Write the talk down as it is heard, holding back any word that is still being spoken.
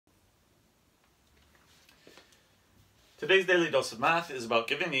Today's Daily Dose of Math is about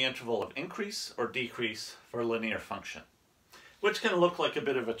giving the interval of increase or decrease for a linear function, which can look like a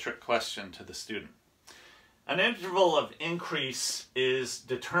bit of a trick question to the student. An interval of increase is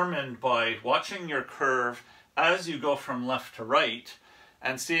determined by watching your curve as you go from left to right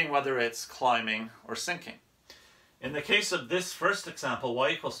and seeing whether it's climbing or sinking. In the case of this first example,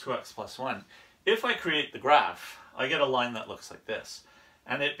 y equals 2x plus 1, if I create the graph, I get a line that looks like this.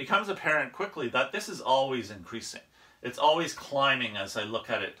 And it becomes apparent quickly that this is always increasing. It's always climbing as I look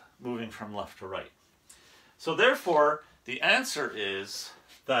at it moving from left to right. So therefore, the answer is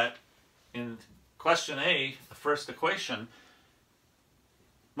that in question A, the first equation,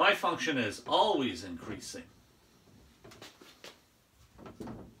 my function is always increasing.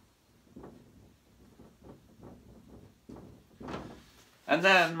 And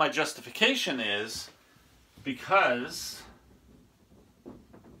then my justification is because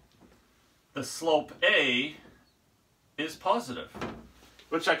the slope A is positive,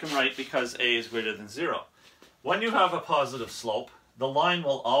 which I can write because A is greater than 0. When you have a positive slope, the line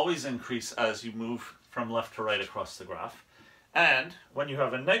will always increase as you move from left to right across the graph. And when you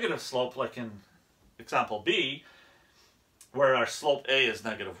have a negative slope, like in example B, where our slope A is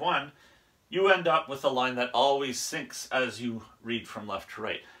 -1, you end up with a line that always sinks as you read from left to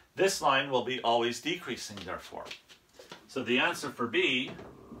right. This line will be always decreasing, therefore. So the answer for B,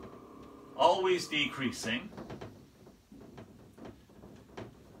 always decreasing,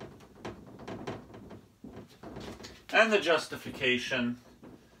 and the justification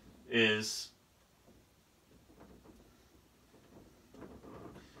is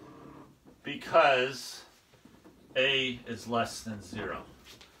because A is less than 0.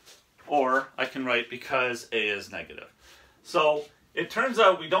 Or I can write because A is negative. So it turns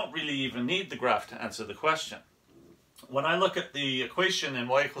out we don't really even need the graph to answer the question. When I look at the equation in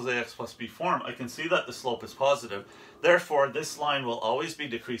y equals ax plus b form, I can see that the slope is positive. Therefore, this line will always be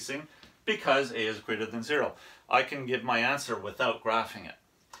decreasing because A is greater than 0. I can give my answer without graphing it.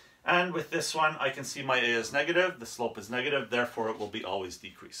 And with this one, I can see my A is negative, the slope is negative, therefore it will be always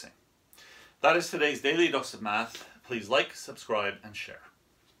decreasing. That is today's Daily Dose of Math. Please like, subscribe, and share.